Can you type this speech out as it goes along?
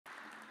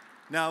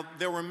Now,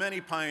 there were many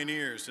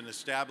pioneers in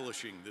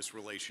establishing this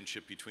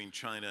relationship between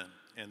China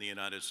and the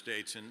United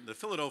States, and the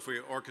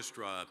Philadelphia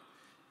Orchestra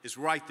is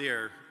right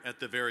there at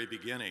the very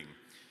beginning.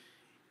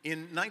 In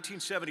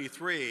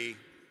 1973,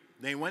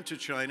 they went to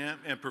China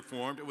and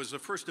performed. It was the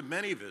first of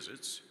many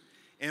visits,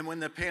 and when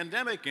the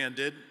pandemic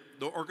ended,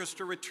 the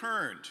orchestra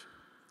returned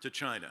to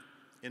China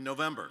in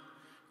November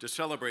to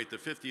celebrate the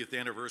 50th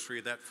anniversary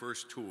of that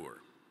first tour.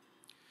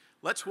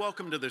 Let's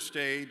welcome to the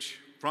stage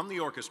from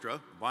the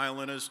orchestra,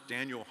 violinist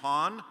Daniel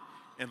Han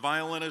and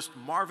violinist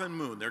Marvin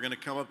Moon. They're going to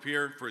come up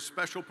here for a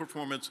special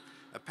performance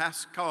of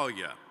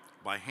Passacaglia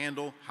by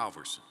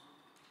Handel-Halvorsen.